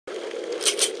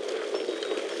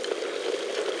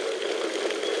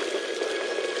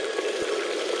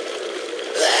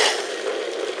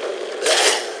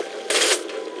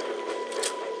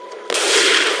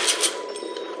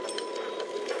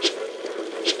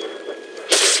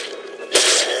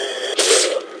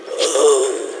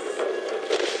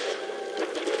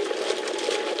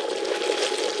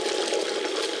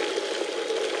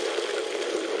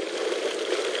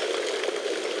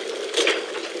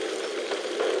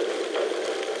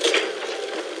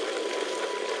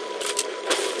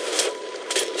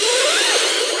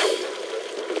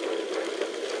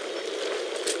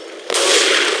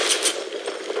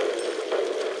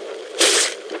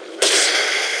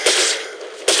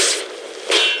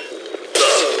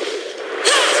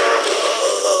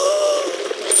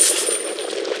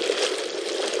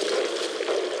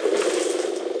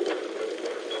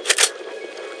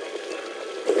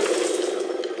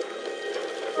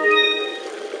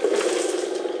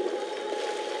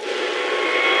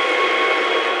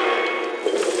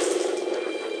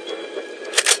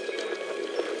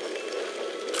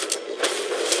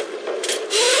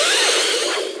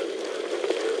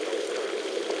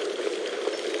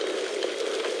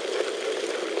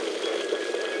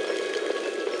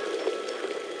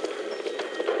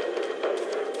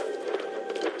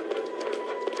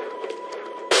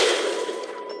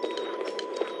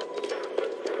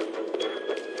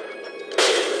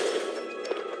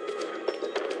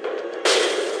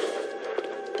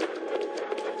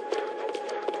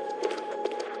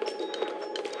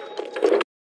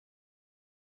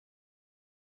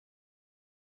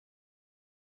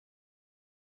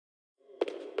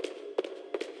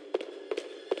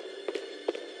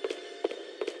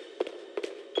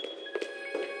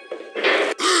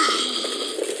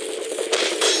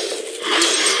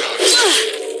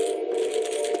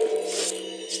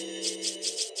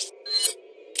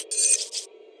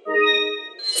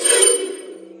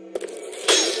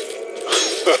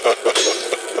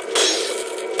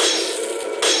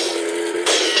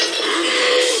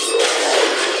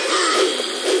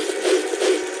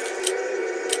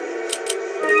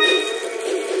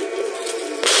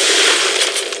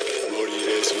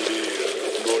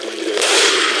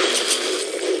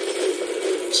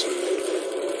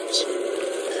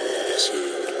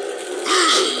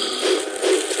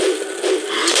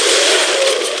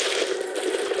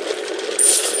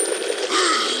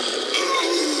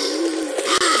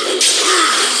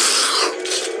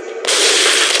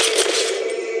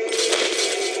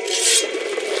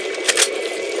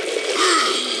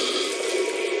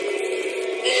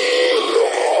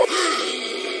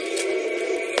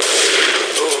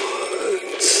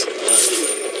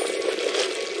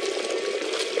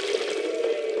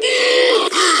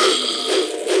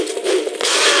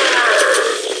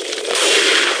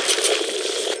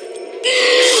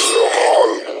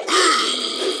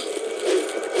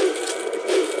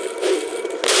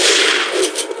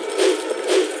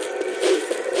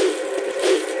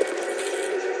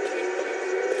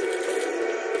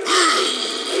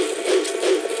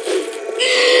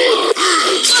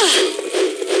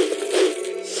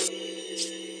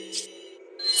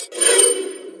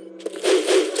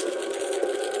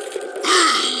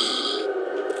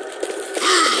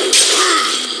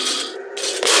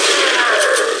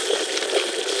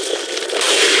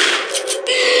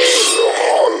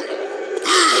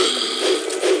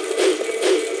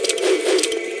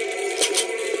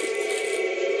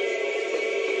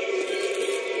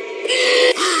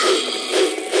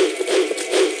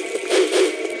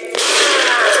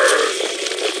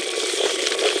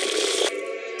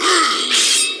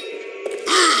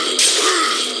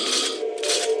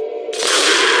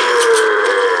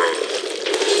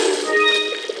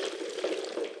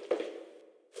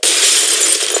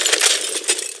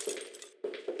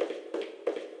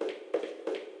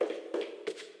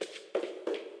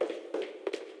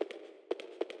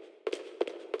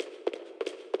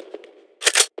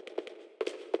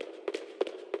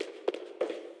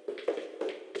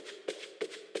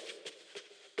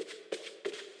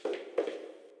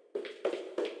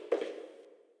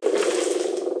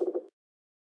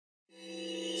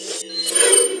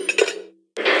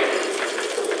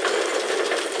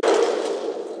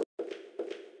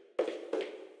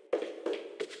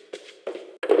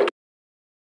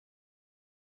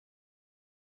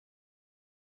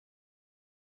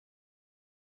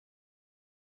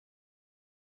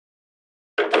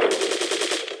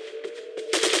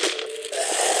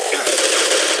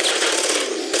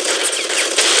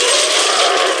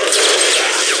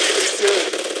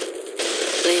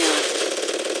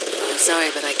Sorry,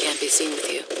 but I can't be seen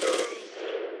with you.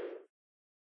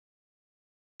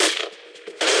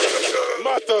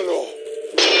 ¡Mátalo!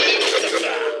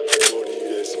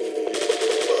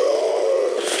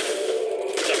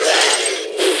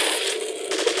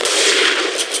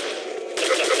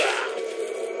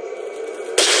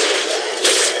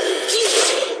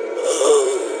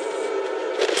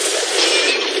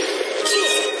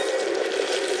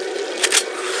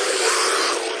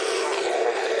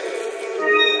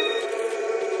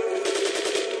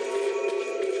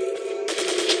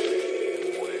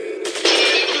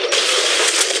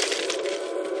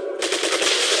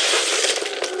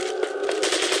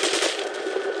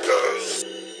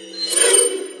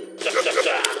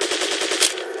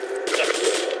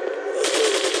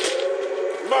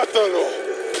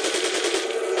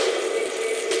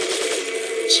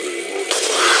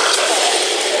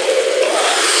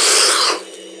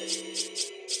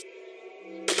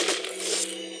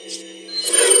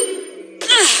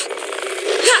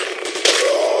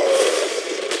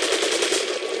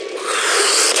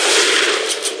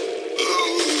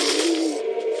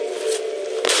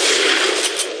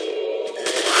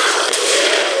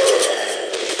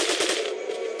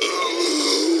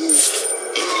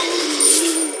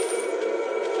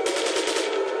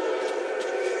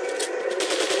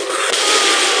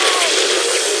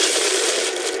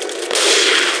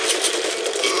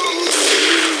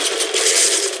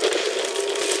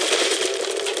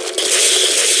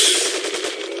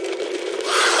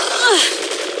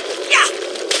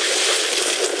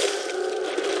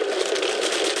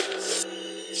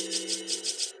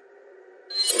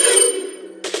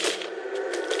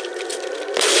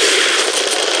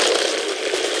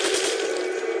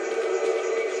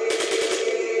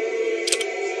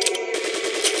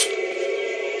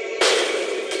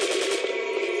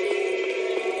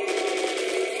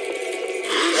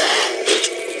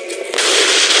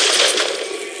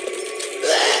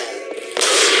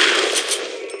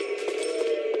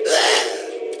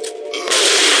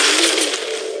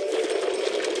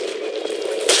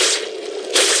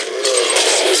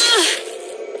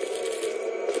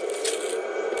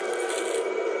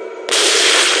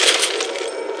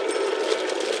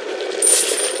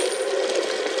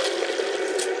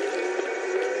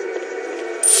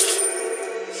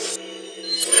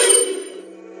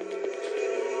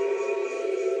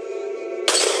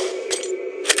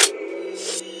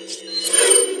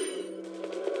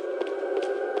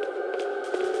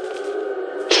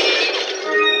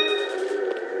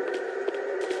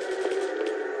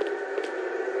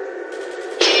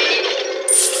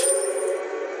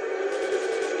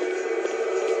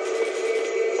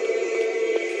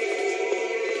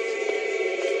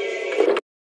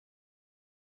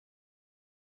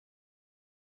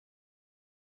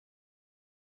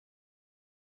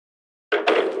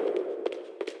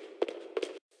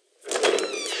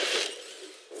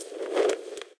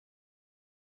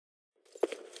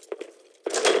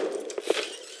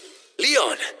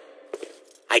 Leon!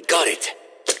 I got it!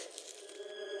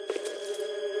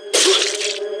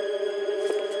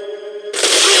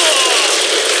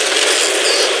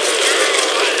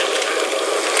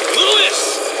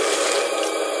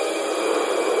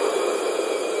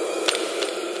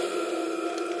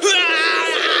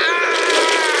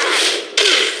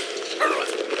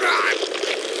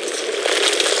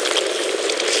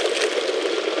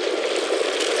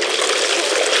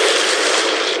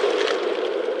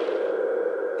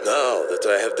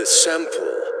 I have the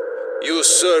sample. You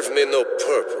serve me no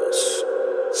purpose.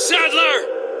 Sadler!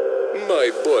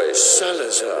 My boy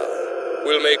Salazar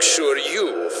will make sure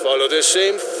you follow the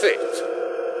same fate.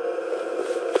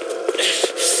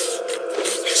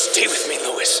 Stay with me,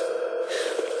 Louis.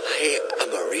 I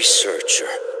am a researcher,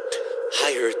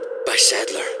 hired by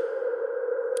Sadler.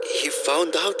 He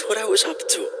found out what I was up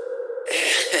to.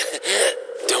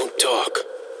 Don't talk.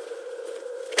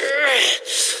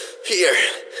 Here.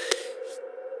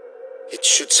 It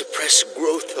should suppress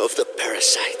growth of the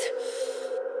parasite.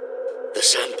 The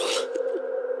sample.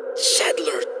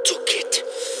 Sadler took it.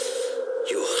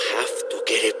 You have to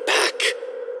get it back.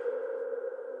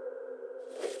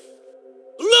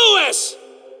 Louis!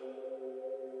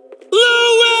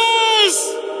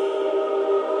 Louis!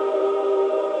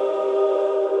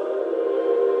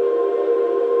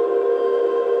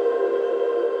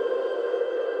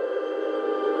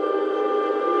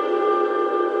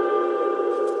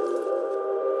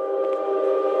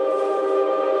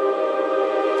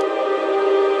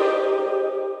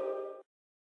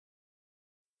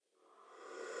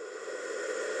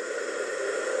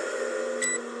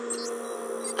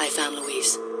 I found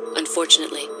Louise.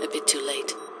 Unfortunately, a bit too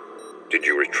late. Did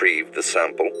you retrieve the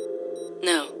sample?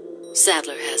 No,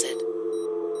 Sadler has it.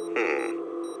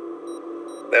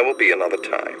 There will be another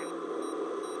time.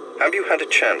 Have you had a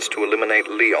chance to eliminate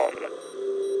Leon?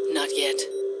 Not yet.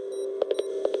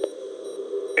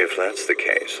 If that's the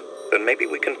case, then maybe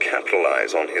we can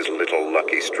capitalize on his little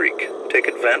lucky streak. Take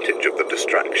advantage of the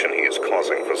distraction he is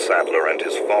causing for Sadler and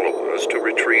his followers to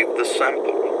retrieve the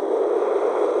sample.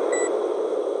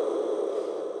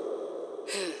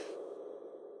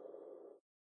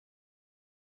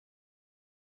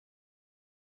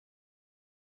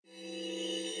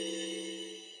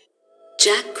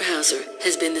 Jack Krauser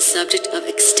has been the subject of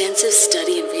extensive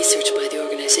study and research by the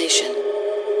organization.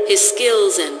 His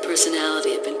skills and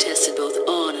personality have been tested both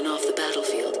on and off the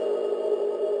battlefield.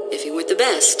 If he weren't the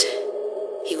best,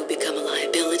 he would become a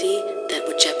liability that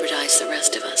would jeopardize the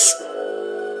rest of us.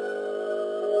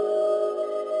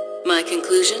 My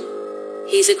conclusion?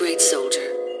 He's a great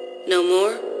soldier. No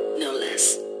more, no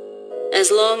less. As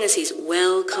long as he's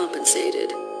well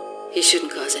compensated, he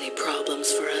shouldn't cause any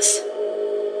problems for us.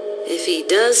 If he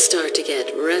does start to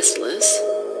get restless,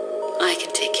 I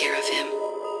can take care of him.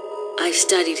 I've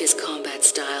studied his combat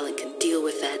style and can deal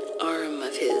with that arm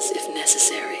of his if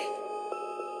necessary.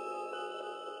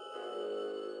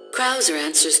 Krauser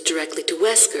answers directly to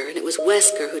Wesker, and it was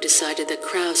Wesker who decided that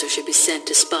Krauser should be sent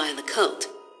to spy on the cult.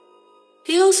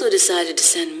 He also decided to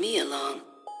send me along.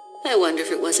 I wonder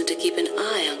if it wasn't to keep an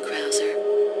eye on Krauser.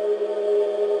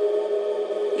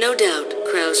 No doubt,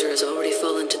 Krauser has already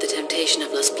fallen to the temptation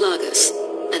of Las Plagas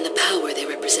and the power they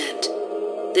represent.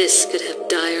 This could have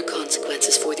dire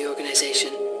consequences for the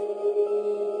organization.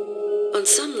 On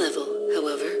some level,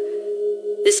 however,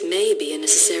 this may be a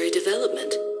necessary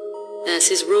development, as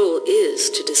his role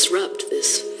is to disrupt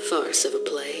this farce of a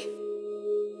play.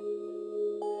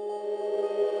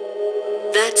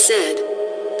 That said,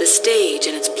 the stage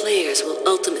and its players will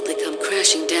ultimately come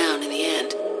crashing down in the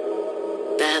end.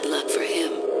 Bad luck for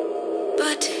him.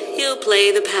 But he'll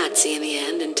play the patsy in the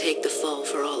end and take the fall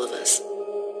for all of us.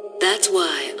 That's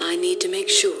why I need to make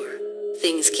sure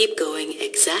things keep going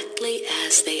exactly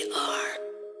as they are.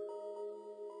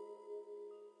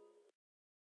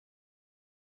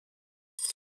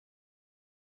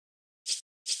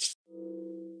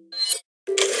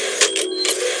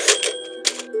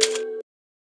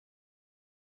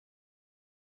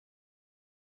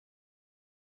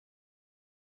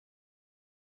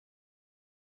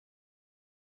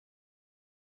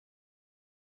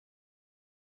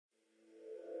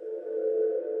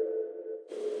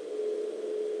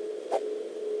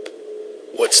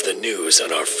 What's the news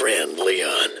on our friend,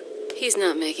 Leon? He's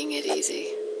not making it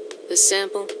easy. The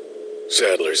sample?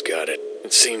 Sadler's got it.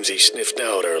 It seems he sniffed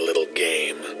out our little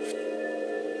game.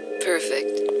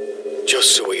 Perfect.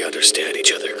 Just so we understand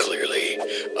each other clearly,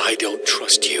 I don't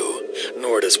trust you,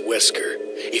 nor does Wesker.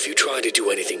 If you try to do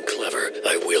anything clever,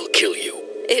 I will kill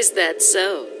you. Is that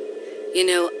so? You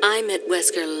know, I met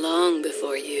Wesker long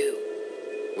before you.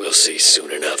 We'll see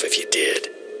soon enough if you did.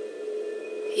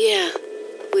 Yeah,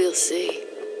 we'll see.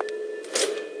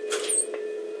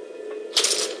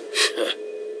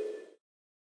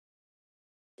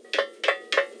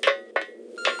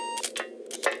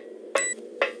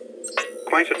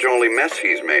 Quite a jolly mess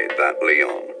he's made, that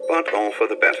Leon, but all for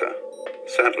the better.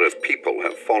 Sadler's people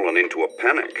have fallen into a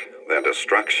panic. Their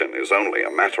destruction is only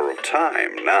a matter of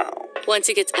time now. Once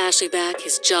he gets Ashley back,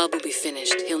 his job will be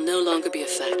finished. He'll no longer be a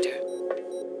factor.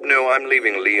 No, I'm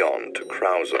leaving Leon to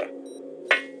Krauser.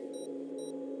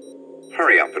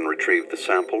 Hurry up and retrieve the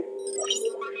sample.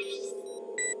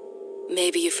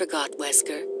 Maybe you forgot,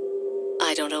 Wesker.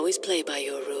 I don't always play by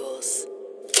your rules.